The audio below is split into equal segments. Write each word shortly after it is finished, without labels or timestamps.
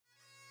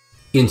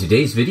In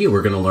today's video,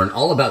 we're going to learn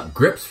all about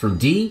grips from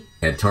D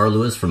and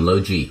taorluaths from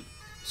low G.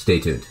 Stay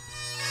tuned.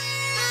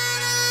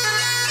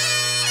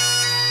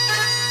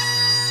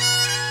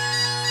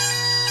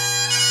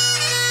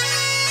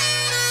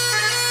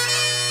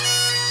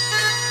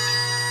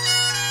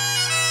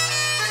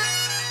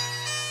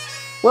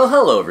 Well,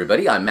 hello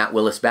everybody, I'm Matt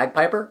Willis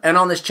Bagpiper, and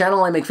on this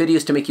channel I make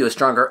videos to make you a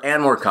stronger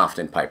and more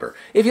confident piper.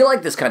 If you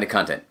like this kind of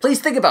content, please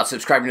think about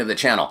subscribing to the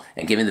channel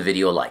and giving the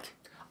video a like.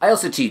 I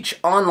also teach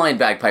online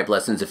bagpipe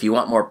lessons if you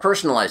want more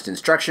personalized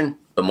instruction,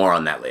 but more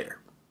on that later.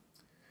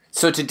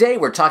 So today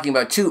we're talking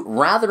about two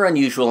rather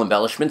unusual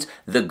embellishments,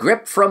 the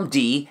grip from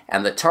D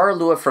and the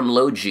taorluath from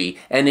low G,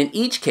 and in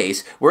each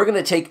case we're going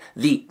to take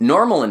the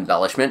normal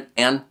embellishment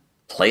and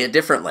play it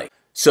differently.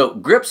 So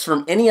grips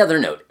from any other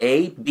note,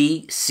 A,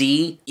 B,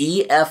 C,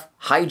 E, F,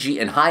 high G,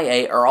 and high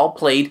A are all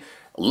played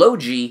low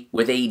G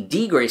with a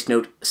D grace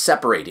note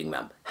separating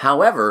them.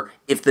 However,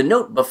 if the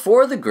note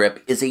before the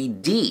grip is a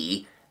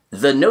D,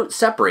 the note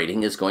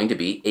separating is going to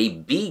be a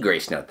B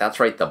grace note. That's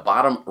right, the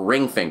bottom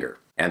ring finger.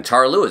 And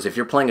taorluaths, if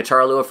you're playing a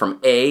taorluath from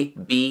A,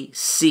 B,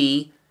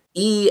 C,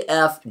 E,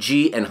 F,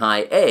 G, and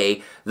high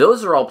A,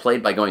 those are all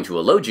played by going to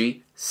a low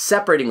G,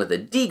 separating with a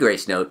D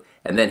grace note,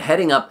 and then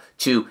heading up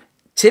to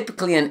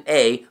typically an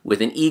A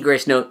with an E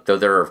grace note, though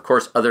there are of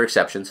course other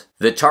exceptions.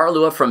 The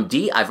taorluath from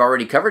D I've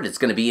already covered. It's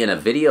going to be in a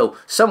video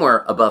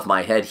somewhere above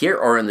my head here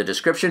or in the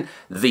description.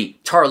 The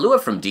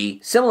taorluath from D,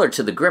 similar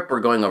to the grip we're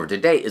going over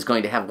today, is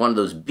going to have one of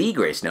those B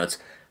grace notes,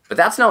 but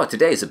that's not what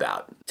today's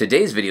about.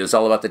 Today's video is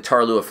all about the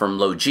taorluath from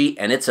low G,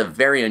 and it's a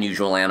very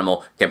unusual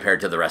animal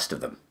compared to the rest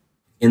of them.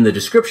 In the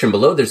description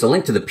below, there's a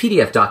link to the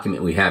PDF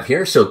document we have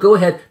here, so go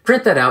ahead,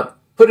 print that out,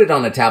 put it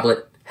on a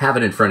tablet, have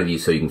it in front of you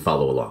so you can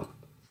follow along.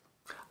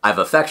 I've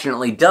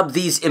affectionately dubbed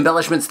these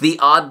embellishments the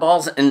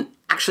Oddballs, and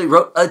actually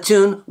wrote a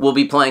tune we'll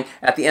be playing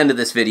at the end of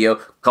this video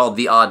called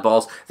the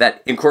Oddballs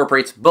that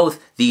incorporates both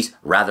these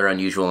rather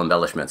unusual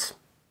embellishments.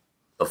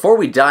 Before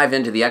we dive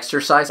into the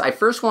exercise, I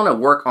first want to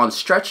work on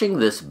stretching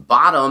this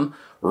bottom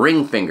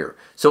ring finger.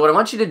 So what I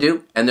want you to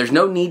do, and there's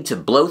no need to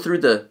blow through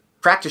the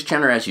practice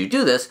chanter as you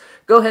do this,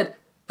 go ahead,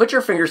 put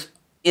your fingers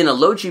in a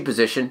low G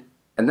position,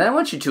 and then I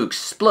want you to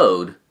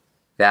explode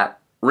that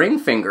ring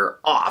finger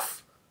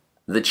off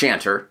the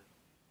chanter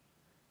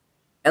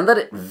and let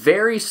it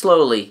very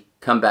slowly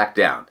come back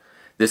down.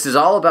 This is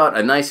all about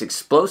a nice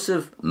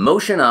explosive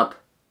motion up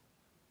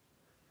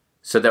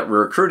so that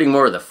we're recruiting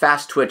more of the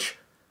fast twitch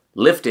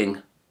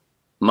lifting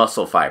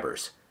muscle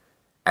fibers.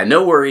 And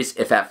no worries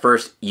if at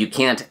first you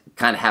can't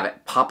kind of have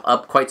it pop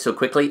up quite so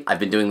quickly. I've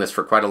been doing this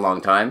for quite a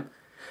long time,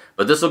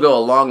 but this will go a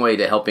long way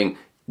to helping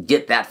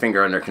get that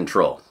finger under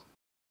control.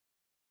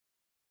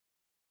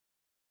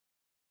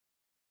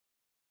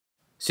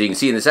 So you can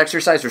see in this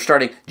exercise, we're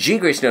starting G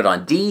grace note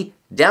on D,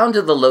 down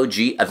to the low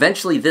G.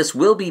 Eventually, this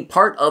will be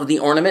part of the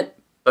ornament,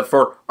 but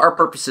for our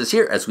purposes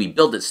here, as we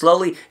build it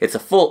slowly, it's a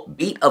full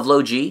beat of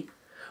low G.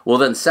 We'll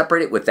then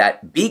separate it with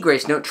that B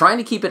grace note, trying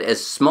to keep it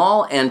as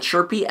small and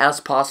chirpy as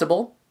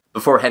possible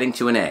before heading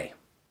to an A.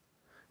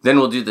 Then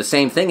we'll do the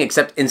same thing,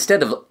 except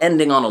instead of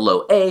ending on a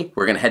low A,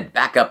 we're going to head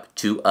back up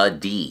to a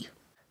D.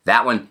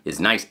 That one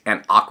is nice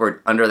and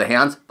awkward under the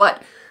hands,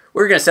 but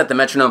we're going to set the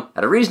metronome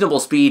at a reasonable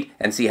speed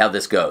and see how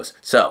this goes.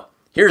 So,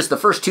 here's the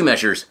first two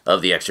measures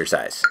of the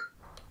exercise.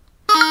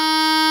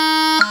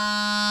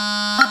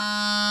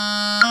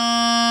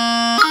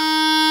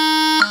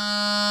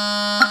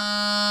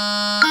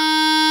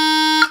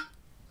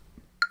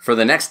 For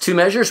the next two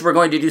measures, we're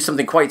going to do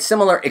something quite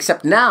similar,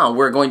 except now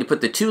we're going to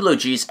put the two low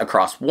Gs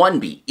across one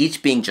beat,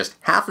 each being just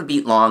half a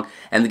beat long,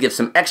 and to give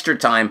some extra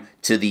time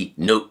to the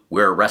note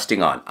we're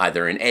resting on,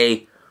 either an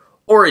A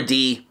or a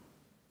D.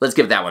 Let's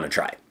give that one a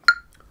try.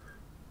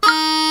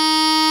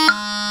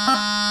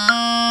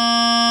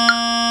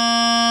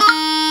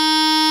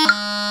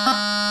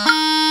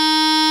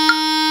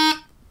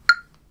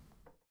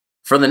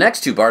 For the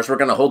next two bars, we're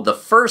going to hold the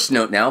first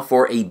note now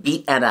for a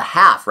beat and a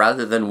half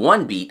rather than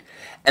one beat,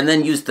 and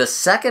then use the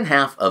second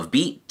half of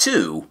beat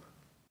 2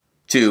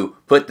 to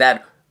put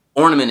that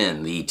ornament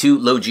in. The two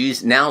low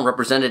Gs now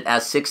represented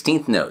as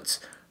 16th notes.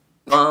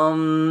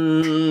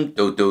 Bum,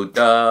 do, do,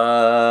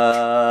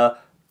 da,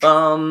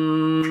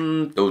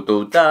 bum, do,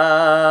 do,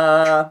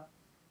 da.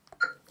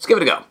 Let's give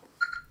it a go.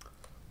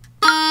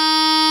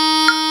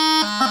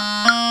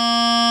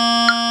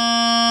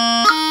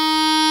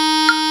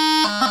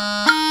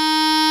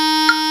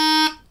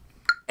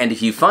 And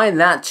if you find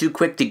that too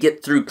quick to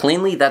get through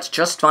cleanly, that's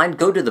just fine.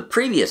 Go to the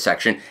previous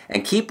section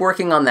and keep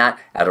working on that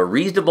at a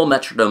reasonable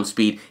metronome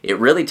speed. It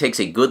really takes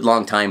a good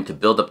long time to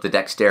build up the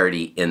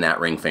dexterity in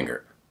that ring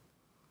finger.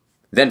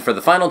 Then for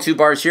the final two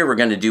bars here, we're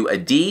going to do a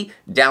D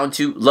down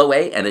to low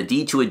A and a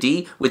D to a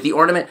D with the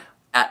ornament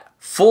at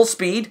full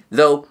speed,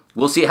 though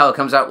we'll see how it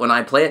comes out when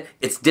I play it.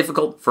 It's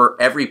difficult for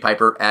every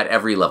piper at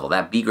every level.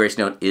 That B grace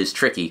note is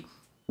tricky.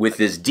 With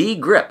this D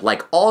grip,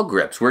 like all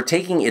grips, we're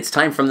taking its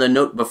time from the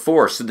note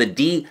before. So the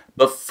D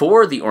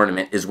before the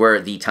ornament is where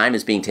the time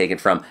is being taken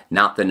from,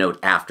 not the note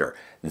after.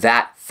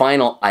 That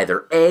final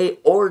either A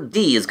or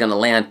D is going to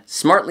land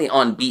smartly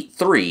on beat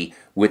 3,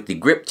 with the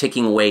grip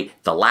taking away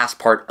the last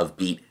part of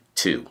beat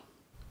 2.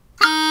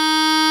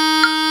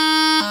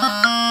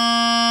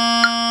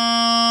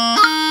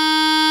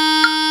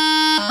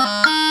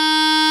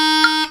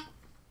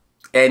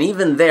 And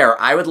even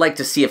there, I would like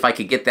to see if I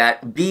could get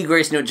that B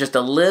grace note just a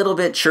little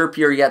bit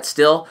chirpier yet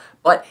still,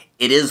 but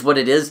it is what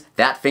it is.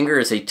 That finger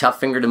is a tough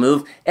finger to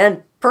move,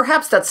 and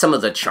perhaps that's some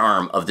of the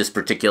charm of this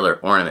particular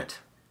ornament.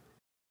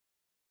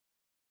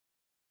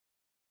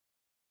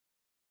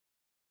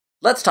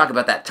 Let's talk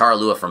about that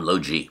taorluath from low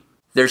G.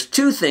 There's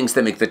two things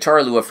that make the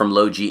taorluath from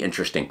low G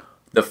interesting.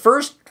 The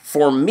first,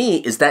 for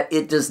me, is that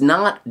it does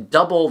not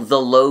double the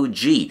low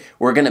G.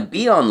 We're going to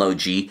be on low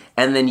G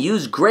and then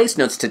use grace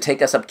notes to take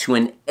us up to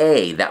an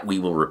A that we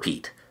will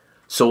repeat.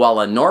 So while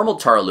a normal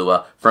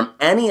taorluath from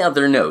any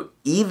other note,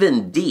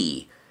 even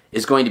D,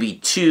 is going to be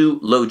 2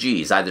 low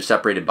Gs, either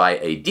separated by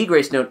a D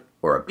grace note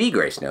or a B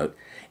grace note,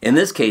 in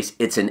this case,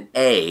 it's an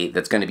A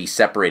that's going to be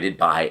separated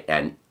by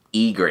an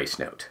E grace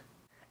note.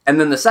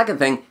 And then the second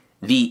thing,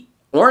 the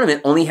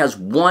ornament only has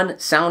one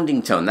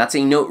sounding tone. That's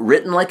a note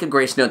written like a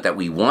grace note that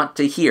we want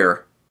to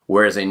hear,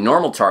 whereas a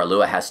normal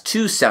taorluath has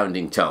 2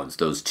 sounding tones,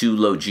 those 2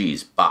 low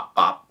Gs, bop,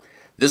 bop.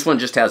 This one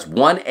just has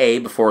one A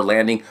before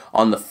landing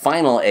on the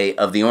final A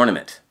of the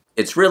ornament.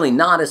 It's really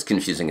not as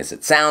confusing as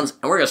it sounds,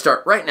 and we're going to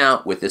start right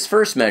now with this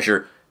first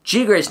measure,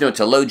 G grace note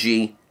to low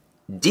G,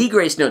 D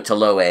grace note to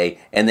low A,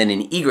 and then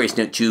an E grace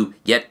note to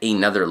yet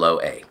another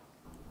low A.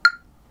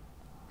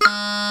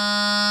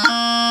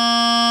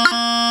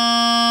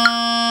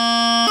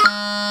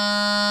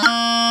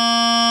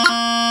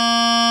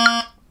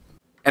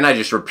 And I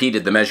just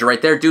repeated the measure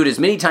right there. Do it as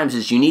many times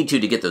as you need to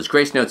get those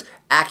grace notes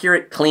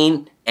accurate,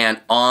 clean, and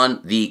on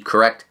the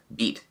correct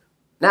beat.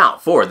 Now,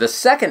 for the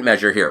second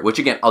measure here, which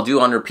again, I'll do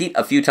on repeat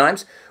a few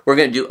times, we're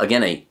going to do,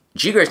 again, a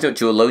G grace note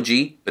to a low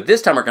G, but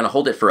this time we're going to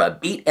hold it for a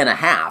beat and a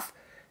half,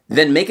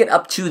 then make it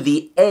up to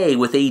the A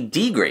with a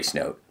D grace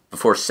note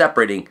before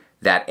separating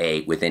that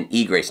A with an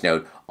E grace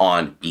note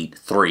on beat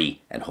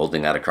 3 and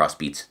holding that across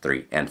beats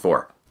 3 and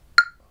 4.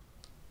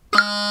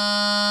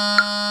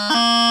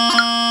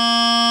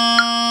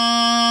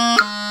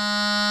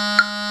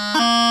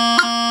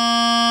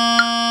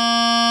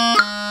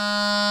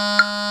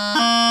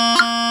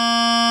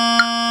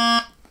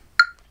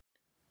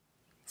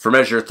 For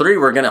measure 3,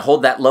 we're going to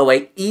hold that low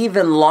A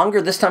even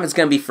longer. This time it's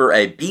going to be for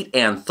a beat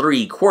and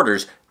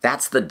 3/4.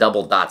 That's the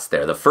double dots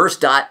there. The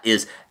first dot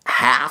is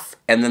half,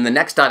 and then the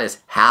next dot is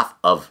half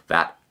of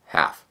that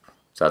half.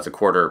 So that's a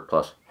quarter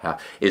plus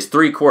half is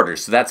 3/4.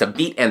 So that's a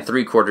beat and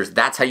 3/4.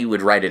 That's how you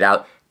would write it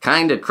out.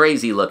 Kind of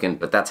crazy looking,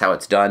 but that's how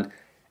it's done.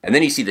 And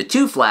then you see the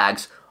 2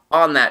 flags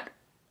on that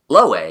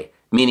low A,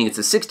 meaning it's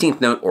a 16th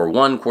note or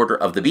 1/4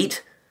 of the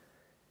beat.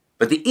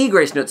 But the E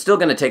grace note's still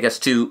going to take us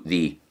to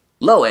the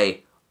low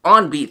A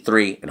on beat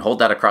 3 and hold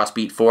that across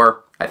beat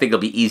 4. I think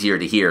it'll be easier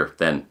to hear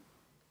than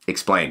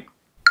explain.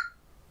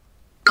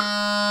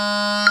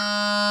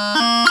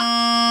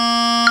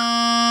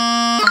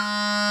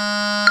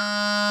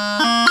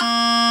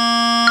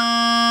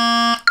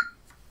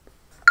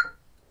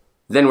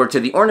 Then we're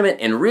to the ornament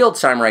in real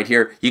time right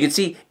here. You can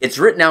see it's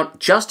written out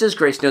just as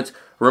grace notes.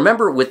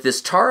 Remember, with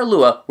this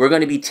taorluath, we're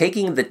going to be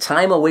taking the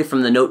time away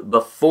from the note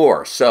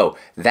before. So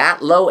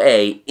that low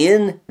A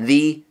in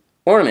the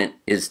ornament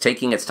is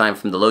taking its time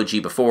from the low G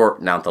before,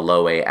 not the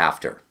low A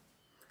after.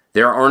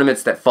 There are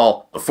ornaments that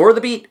fall before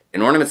the beat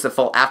and ornaments that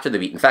fall after the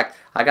beat. In fact,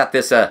 I got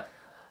this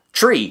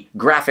tree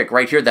graphic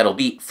right here that'll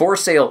be for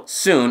sale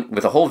soon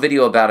with a whole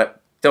video about it.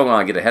 Don't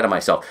want to get ahead of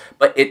myself,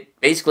 but it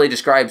basically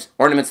describes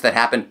ornaments that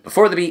happen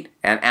before the beat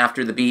and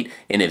after the beat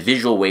in a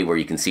visual way where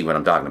you can see what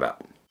I'm talking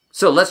about.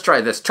 So let's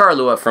try this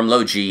taorluath from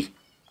low G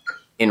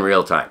in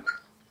real time.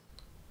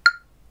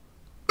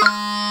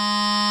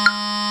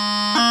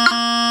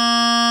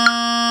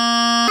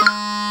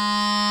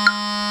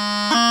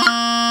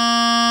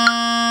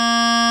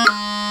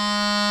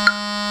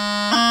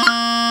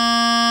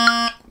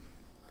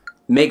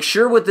 Make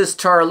sure with this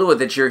taorluath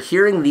that you're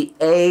hearing the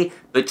A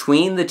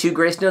between the 2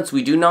 grace notes.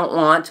 We do not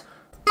want.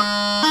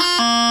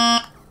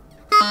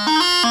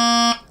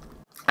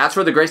 That's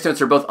where the grace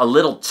notes are both a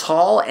little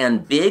tall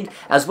and big,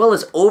 as well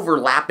as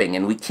overlapping,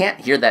 and we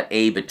can't hear that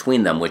A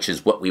between them, which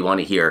is what we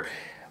want to hear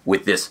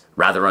with this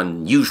rather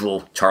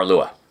unusual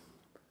taorluath.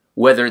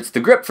 Whether it's the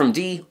grip from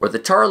D or the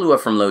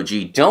taorluath from low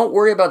G, don't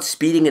worry about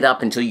speeding it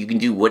up until you can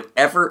do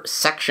whatever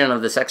section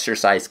of this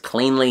exercise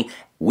cleanly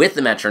with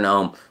the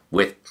metronome,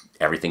 with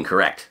everything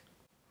correct.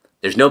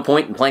 There's no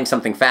point in playing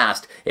something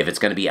fast if it's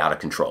going to be out of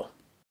control.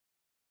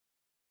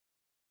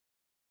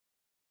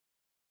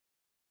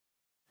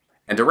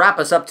 And to wrap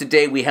us up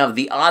today, we have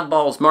the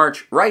Oddballs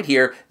March right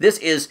here. This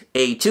is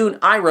a tune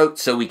I wrote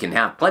so we can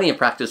have plenty of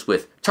practice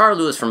with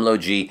taorluaths from low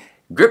G,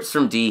 grips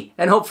from D,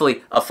 and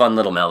hopefully a fun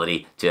little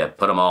melody to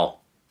put them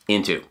all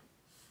into.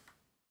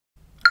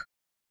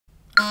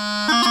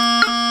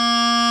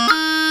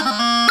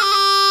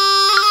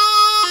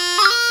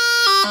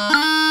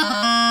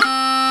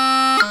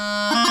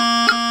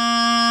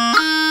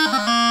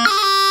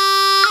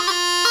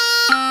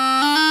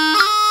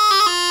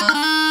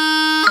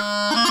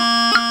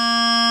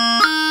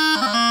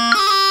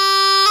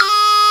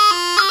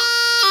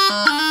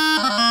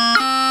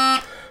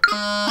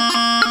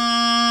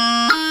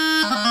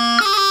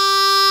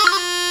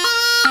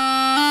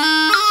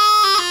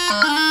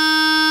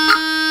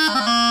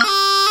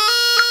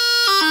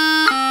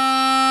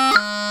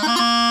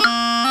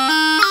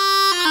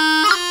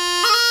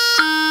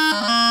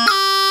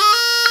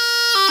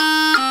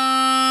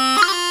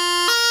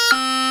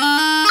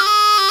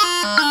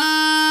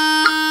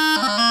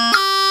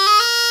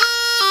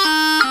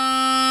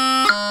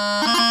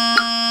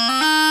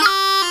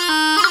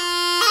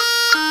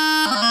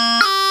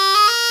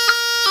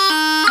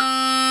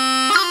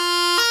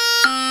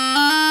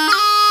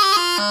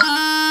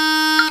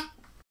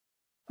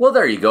 Well,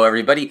 there you go,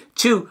 everybody.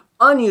 2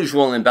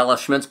 unusual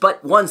embellishments,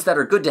 but ones that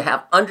are good to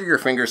have under your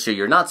fingers so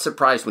you're not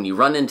surprised when you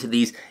run into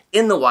these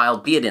in the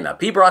wild, be it in a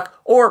pibroch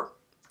or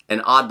an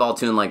oddball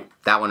tune like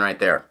that one right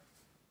there.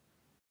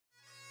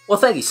 Well,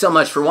 thank you so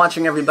much for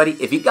watching, everybody.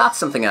 If you got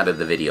something out of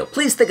the video,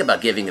 please think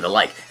about giving it a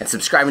like and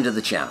subscribing to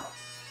the channel.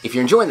 If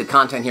you're enjoying the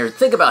content here,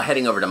 think about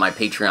heading over to my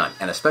Patreon,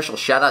 and a special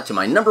shout out to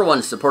my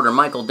 #1 supporter,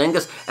 Michael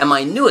Dingus, and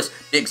my newest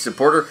big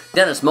supporter,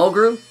 Dennis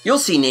Mulgrew. You'll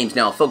see names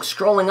now, folks,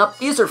 scrolling up.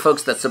 These are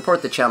folks that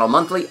support the channel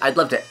monthly. I'd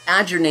love to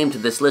add your name to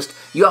this list.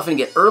 You often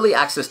get early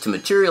access to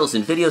materials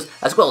and videos,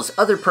 as well as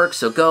other perks,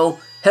 so go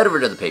head over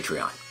to the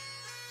Patreon.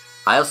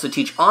 I also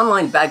teach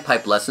online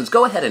bagpipe lessons.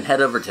 Go ahead and head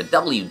over to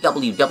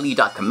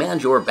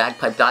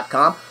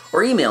www.commandyourbagpipe.com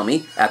or email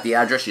me at the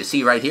address you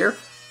see right here,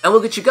 and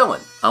we'll get you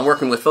going. I'm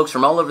working with folks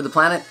from all over the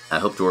planet. I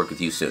hope to work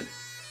with you soon.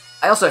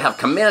 I also have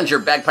Command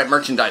Your Bagpipe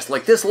merchandise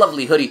like this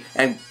lovely hoodie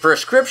and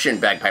prescription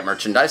bagpipe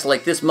merchandise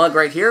like this mug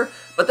right here.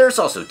 But there's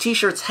also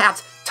t-shirts,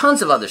 hats,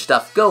 tons of other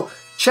stuff. Go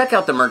check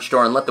out the merch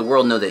store and let the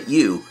world know that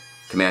you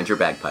command your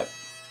bagpipe.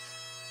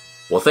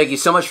 Well, thank you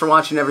so much for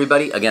watching,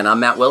 everybody. Again, I'm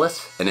Matt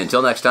Willis, and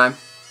until next time,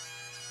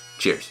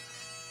 cheers.